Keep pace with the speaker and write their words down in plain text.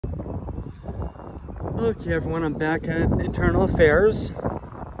Okay, everyone, I'm back at Internal Affairs.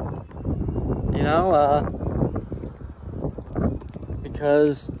 You know,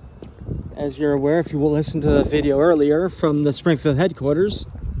 because as you're aware, if you will listen to the video earlier from the Springfield headquarters,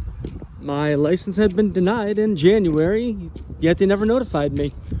 my license had been denied in January, yet they never notified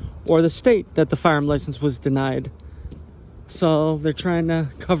me, or the state that the firearm license was denied. So they're trying to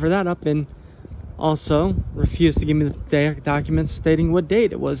cover that up and also refuse to give me the documents stating what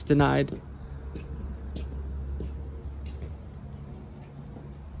date it was denied.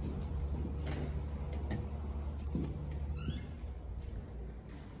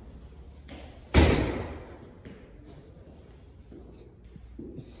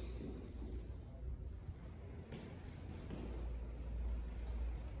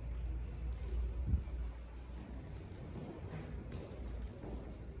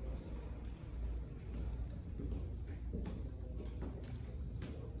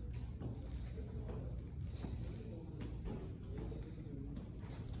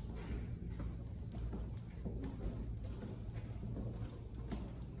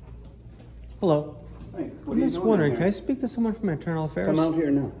 Hello. Hey, I'm just wondering, can I speak to someone from Internal Affairs? Come out here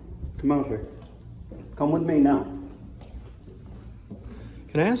now. Come out here. Come with me now.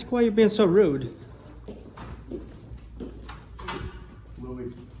 Can I ask why you're being so rude?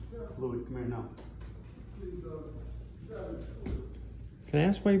 Louis, come here now. Can I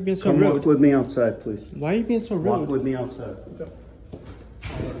ask why you're being so Come rude? walk with me outside, please. Why are you being so rude? Walk with me outside. What's up?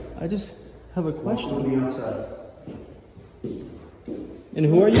 I just have a Walk with question. me outside. And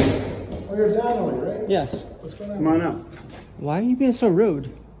who are you? Oh, you're Donnelly, right? Yes. What's going on? Come on out. Why are you being so rude?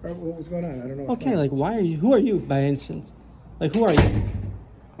 What's going on? I don't know. what's Okay, going on. like why are you? Who are you, by instance? Like who are you?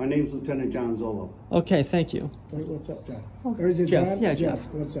 My name's Lieutenant John Zolo. Okay, thank you. What's up, John? Okay. Or is it Jeff. John? Yeah, Jeff.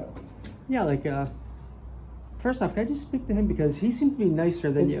 What's up? Yeah, like first off, can I just speak to him because he seemed to be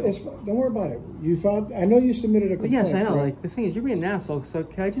nicer than you? Don't worry about it. You filed. I know you submitted a But complaint. yes, I know. right? Like the thing is, you're being an asshole. So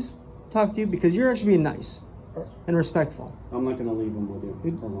can I just talk to you because you're actually being nice and respectful? I'm not going to leave him with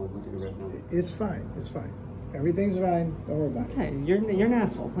you. Hold on, look at it right now. It's fine. It's fine. Everything's fine. Don't worry about it. Okay, you're an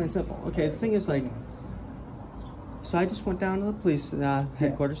asshole, plain and simple. Okay, the thing is, like, so I just went down to the police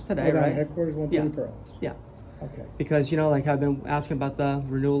headquarters today, Hold on, right? Headquarters 130 Yeah. Pearl. Yeah. Okay. Because, you know, like, I've been asking about the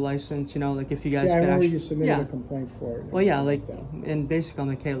renewal license, you know, like, if you guys Yeah, I could remember actually... you submitted yeah. a complaint for it. Well, yeah, like, that. and basically, I'm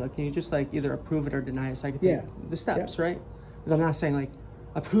like, hey, look, can you just, like, either approve it or deny it so I can Yeah. take the steps, Yeah. right? Because I'm not saying, like,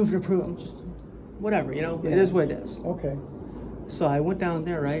 approve it, I'm just... Whatever, you know? It Yeah. is what it is. Okay. So I went down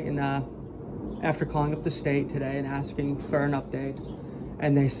there, right, and after calling up the state today and asking for an update,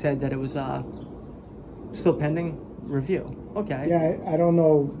 and they said that it was still pending review. Okay. Yeah, I don't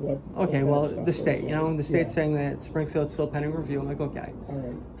know what. Okay, what well, that stuff the is, state, so, you know, the state's yeah. saying that Springfield's still pending review. I'm like, okay. All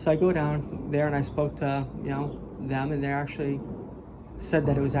right. So I go down there and I spoke to, you know, them, and they actually said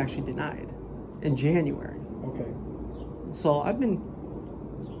that it was actually denied in January. Okay. So I've been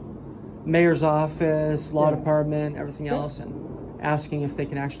mayor's office, law Yeah. department, everything Yeah. else, and asking if they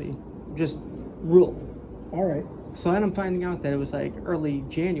can actually just rule. All right. So then I'm finding out that it was like early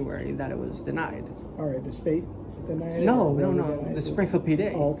January that it was denied. All right. The state denied it? No, Or no, they no, denied the it? Springfield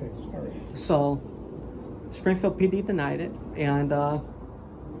PD. Oh, okay. All right. So Springfield PD denied it and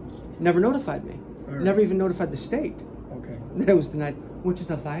never notified me. All right. Never even notified the state Okay. that it was denied, which is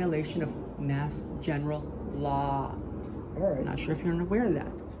a violation of Mass General Law. All right. I'm not sure if you're aware of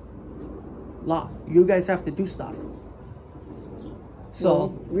that. Law. You guys have to do stuff. So, Well,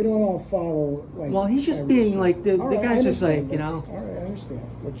 we don't all follow like. well, he's just every being single- like, the All right, I guy's just understand, like, you but- know. All right, I understand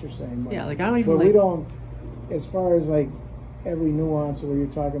what you're saying. Mike. Yeah, like I don't even But like. we don't, as far as like every nuance where you're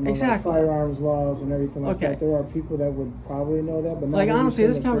talking about like, Exactly. firearms laws and everything like Okay. that. There are people that would probably know that, but not Like every honestly,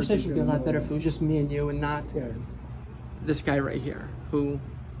 this single conversation person's would be a gonna lot know better if that. it was just me and you and not Yeah. this guy right here, who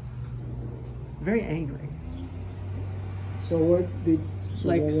very angry. So what did? So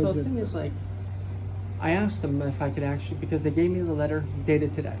Like, what so was the it? thing is, like, I asked them if I could actually, because they gave me the letter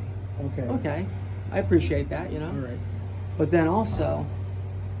dated today. Okay. Okay, I appreciate that, you know. All right. But then also,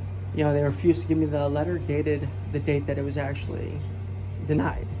 you know, they refused to give me the letter dated the date that it was actually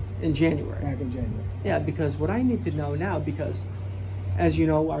denied in January. Back in January. Yeah, because what I need to know now, because as you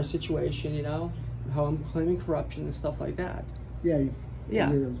know, our situation, you know, how I'm claiming corruption and stuff like that. Yeah.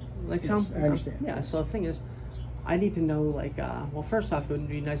 Yeah, you're- like yes, some. I understand. Yeah, so the thing is, I need to know, like, well, first off, it would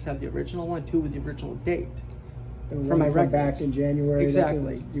be nice to have the original one, too, with the original date. The For one my from records. back in January.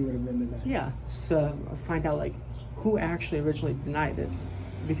 Exactly. that you would have been denied. Yeah, so find out, like, who actually originally denied it,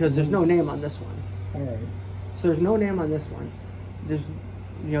 because there's no name on this one. All right. So there's no name on this one. There's,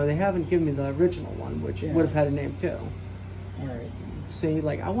 you know, they haven't given me the original one, which Yeah. would have had a name, too. All right. See,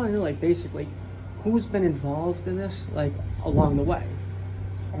 like, I want to know, like, basically, who's been involved in this, like, along the way.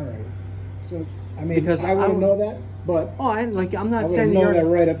 All right. So I mean, Because I wouldn't know that, but Oh, I'm I not wouldn't saying know you're that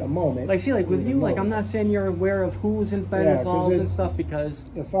right at the moment. like, see, like with you, like I'm not saying you're aware of who's been Yeah, 'cause involved and it- stuff because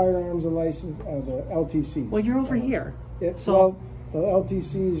the firearms and license, the LTCs. well, you're over here. Well, the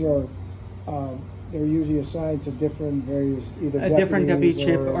LTCs are they're usually assigned to different various either A different deputy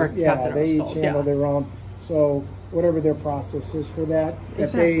chief or yeah, captain, I they was each told, handle yeah. their own. So whatever their process is for that, if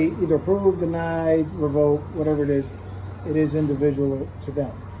Exactly. they either approve, deny, revoke, whatever it is individual to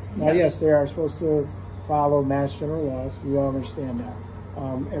them. Now, yes, they are supposed to follow mass general laws. We all understand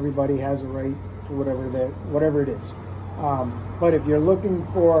that. Everybody has a right for whatever it is. But if you're looking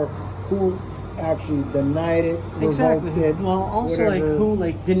for who actually denied it, revoked Exactly. it, Well, also whatever, like who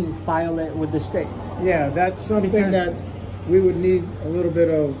like didn't file it with the state. yeah, that's something Because- that we would need a little bit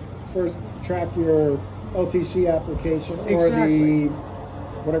of first track your LTC application or Exactly. the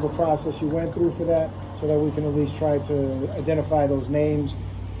whatever process you went through for that, so that we can at least try to identify those names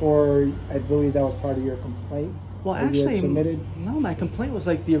for, I believe that was part of your complaint. Well, that you had actually, submitted. no, my complaint was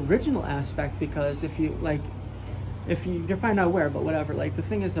like the original aspect because if you're probably not aware, but whatever. Like the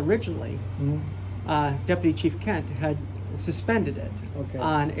thing is, originally, Deputy Chief Kent had suspended it Okay.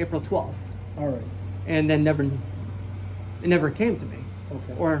 on April 12th, All right. and then it never came to me,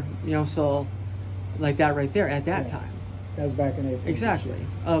 Okay. or so like that right there at that Yeah. time. That was back in April. this Exactly, year.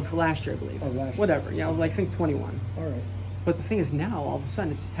 of last year, I believe. Of last year. Whatever, like I think 21. All right. But the thing is now, all of a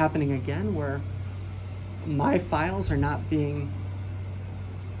sudden, it's happening again where my files are not being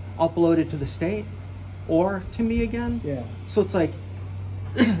uploaded to the state or to me again. Yeah. So it's like,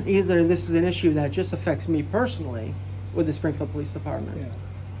 either this is an issue that just affects me personally with the Springfield Police Department, Yeah.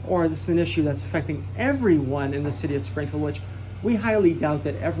 or this is an issue that's affecting everyone in the city of Springfield, which we highly doubt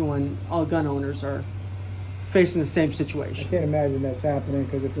that all gun owners are facing the same I situation. can't imagine that's happening,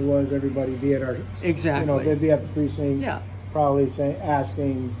 because if it was, everybody be at our Exactly. they'd be at the precinct. Yeah. Probably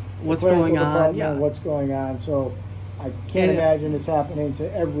asking What's the clerical going on, department yeah. what's going on. So I can't And imagine it's happening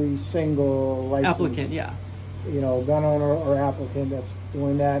to every single licensed Applicant, yeah. gun owner or applicant that's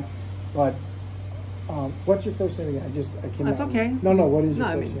doing that. But what's your first name again? I can't. That's okay. No, what is your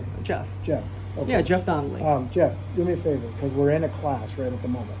No, I first mean, name? Jeff. Jeff. Okay. Yeah, Jeff Donnelly. Jeff, do me a favor, because we're in a class right at the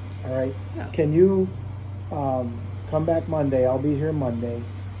moment. All right. Yeah. Can you come back Monday? I'll be here Monday.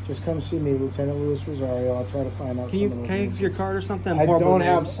 Just come see me, Lieutenant Louis Rosario. I'll try to find out. Can some of those I names. have your card or something? I Horrible don't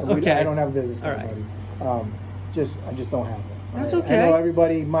have. names. Okay. I don't have a business card, All right. buddy. I just don't have one. That's all right? okay. I know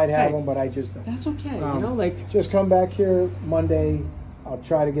everybody might have Hey, them, but I just don't. That's okay. Just come back here Monday. I'll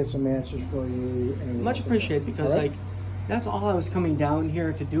try to get some answers for you. And Much appreciated, because all right? that's all I was coming down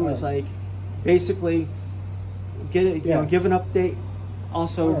here to do All is right. basically get it, Yeah. give an update.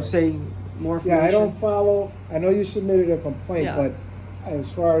 Also All right. say more information. Yeah, I don't follow. I know you submitted a complaint, Yeah. but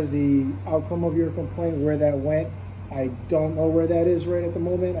as far as the outcome of your complaint, where that went, I don't know where that is right at the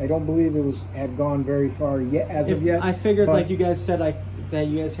moment. I don't believe it had gone very far yet as of yet. I figured, but- like you guys said, that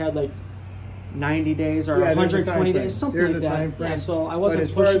you guys had 90 days or Yeah, there's a 120 time frame. days, something There's like a that. time frame. Yeah, so I wasn't But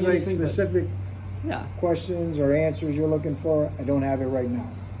as far pushing as anything, but- specific yeah. questions or answers you're looking for, I don't have it right now.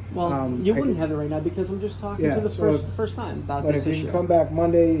 Well, you wouldn't have it right now because I'm just talking Yeah, to the so first time about But this if you issue. can come back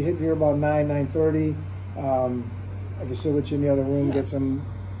Monday, hit here about 9:30. I can sit with you in the other room, Yeah. get some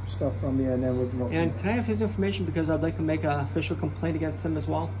stuff from you, and then we can go from And there. can I have his information, because I'd like to make an official complaint against him as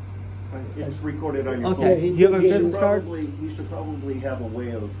well? It's recorded on your Okay. phone. he- Do you have a he- business card? You should probably have a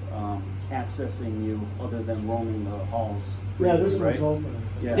way of accessing you other than roaming the halls. Yeah, this right? one's open.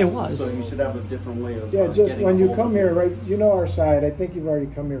 Yeah, It was. So you should have a different way of Yeah, just getting when a you hold come of here, it. right? You know our side. I think you've already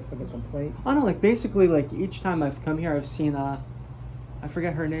come here for the complaint. I don't know, basically, each time I've come here, I've seen I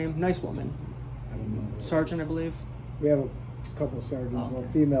forget her name, nice woman, I don't know. sergeant, I believe, We have a couple of sergeants, Oh, one okay.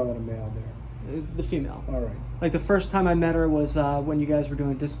 female and a male there. the female. All right. Like the first time I met her was when you guys were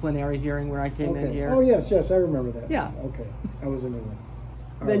doing a disciplinary hearing where I came in Okay. here. Oh yes, I remember that. Yeah. Okay, I was in the room.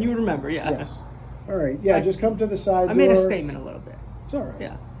 All Then right. you remember, yeah. Yes. All right. Yeah, just come to the side door. I made a statement a little bit. It's all right.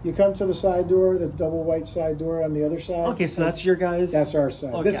 Yeah. You come to the side door, the double white side door on the other side. Okay, so that's your guys? That's our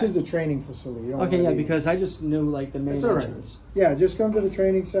side. This Okay. is the training facility. You don't Okay, wanna yeah, be- because I just knew the main It's all right. entrance. Yeah, just come to the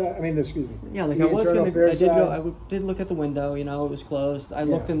training side. Excuse me. Yeah, The I was internal gonna. affairs side. Did look at the window. It was closed. I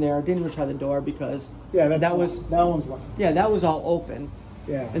Yeah. looked in there. Didn't even try the door because Yeah, that that was one's locked. that was all open.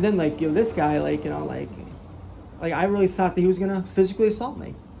 Yeah. And then this guy I really thought that he was gonna physically assault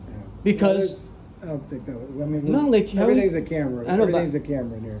me Yeah. because I don't think that was. I mean, No, how everything's he- a camera. I know, but- Everything's a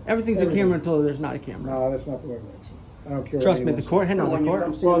camera in here. everything's a camera until there's not a camera. No, that's not the way it works. I don't care. what Trust me, anyone the says. court. Hang So on, when the you court.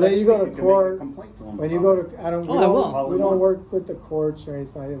 come see Well, us, then you go to can make a court. complaint to 'em. When you go to, we I will. don't work with the courts or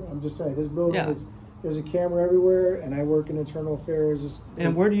anything. I'm just saying, this building Yeah. there's a camera everywhere, and I work in internal affairs.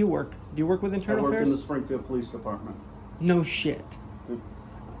 And where do you work? Do you work with I internal work affairs? in the Springfield Police Department. No shit.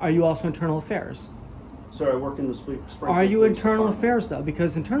 Are you also internal affairs? Sir, I work in the Springfield Are you Police internal Department. affairs though?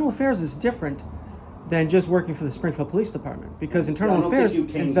 Because internal affairs is different than just working for the Springfield Police Department. Because internal I don't affairs think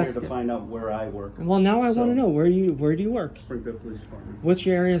you came here investigate. to find out where I work. Well, now I want to So- know where do you work? Springfield Police Department. What's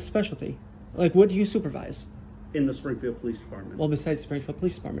your area of specialty? Like, what do you supervise? In the Springfield Police Department. Well, besides Springfield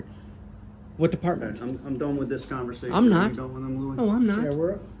Police Department, what department? Okay, I'm done with this conversation. I'm not. Are you done with them, Louis? No, I'm not.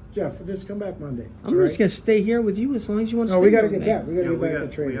 Yeah, Jeff, just come back Monday. I'm all just right? gonna stay here with you as long as you want to No, stay. we got to here get with back. me. We got to Yeah, get we back got-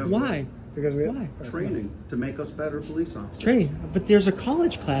 to training. we have- Why? Because we Why? Training to make us better police officers. Training, but there's a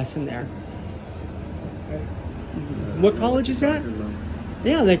college class in there. Okay. What college is that?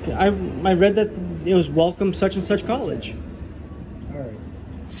 Yeah, like I read that it was Welcome such and such college. All right.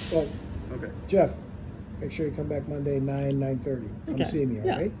 Well, Okay. Jeff, make sure you come back Monday 9:30. Come Okay. see me, all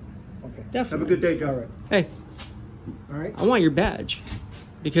Yeah. right? Okay. Have a Definitely. good day, Jeff. All right. Hey, All right. I want your badge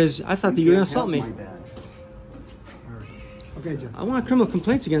because I thought that you were gonna assault me. My badge. All right. Okay, Jeff. I want criminal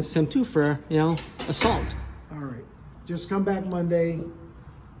complaints against him too for assault. All right. Just come back Monday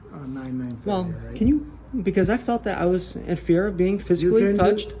 9:30. Well, all right? can you? Because I felt that I was in fear of being physically can do-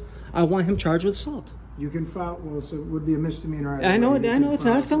 touched. I want him charged with assault. You can file. Well, so it would be a misdemeanor. I know either way. it- You I can know it's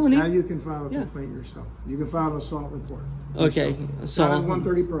file- not a felony. Now you can file a Yeah. complaint yourself. You can file an assault report. Okay, yourself. so- Not on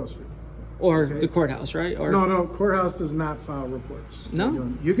 130 Pearl Street. Or Okay. the courthouse, right? Or No, courthouse does not file reports. No?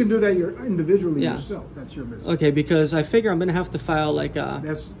 You can do that individually Yeah. yourself. That's your business. Okay, because I figure I'm gonna have to file like a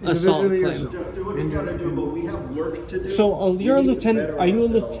That's assault individually claim. yourself. Jeff, do what you gotta do, but we have work to do. So you're a We need to lieutenant. better Are you a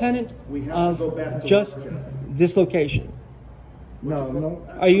ourselves. lieutenant We have of to go back to just work, Jeff. this location? No.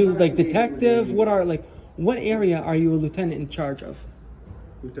 Are you I'm not like meeting with detective? you. What area are you a lieutenant in charge of?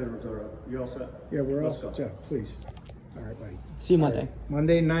 Lieutenant Rosaro, you all set? Yeah, we're all Let's set. go. Jeff, please. All right, buddy. See you All Monday. right.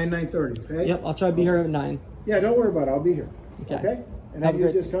 Monday 9:30. Okay. Yep, I'll try to be here at 9. Yeah, don't worry about it. I'll be here. Okay. And Have then a you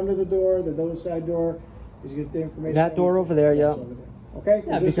great- just come to the door, the double side door. You get the information. That door over there, yeah. That's over there. Okay.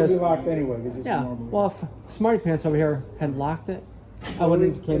 Yeah, This will because- be locked anyway because it's Yeah. normal. Well, if Smarty Pants over here had locked it, I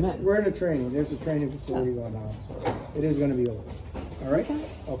wouldn't have came in. We're in a training. There's a training facility going on, so it is going to be open. All right.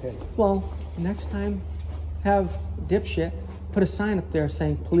 Okay. Well, next time, have dipshit put a sign up there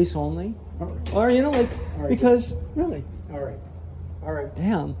saying police only, All right. or All right, because really, All right. All right.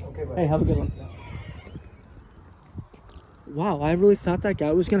 damn. Okay, bye. Hey, have a good one. Wow, I really thought that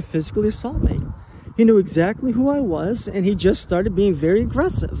guy was gonna physically assault me. He knew exactly who I was, and he just started being very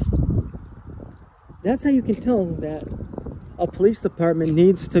aggressive. That's how you can tell that a police department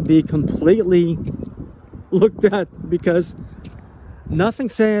needs to be completely looked at, because nothing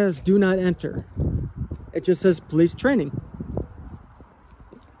says do not enter. It just says police training.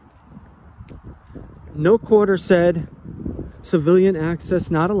 No quarter said civilian access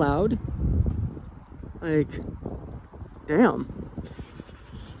not allowed. Like, damn.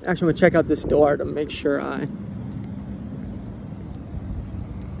 Actually, I'm gonna check out this door to make sure I...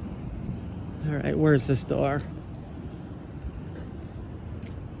 All right, where's this door?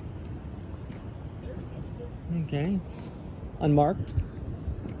 Okay, it's unmarked.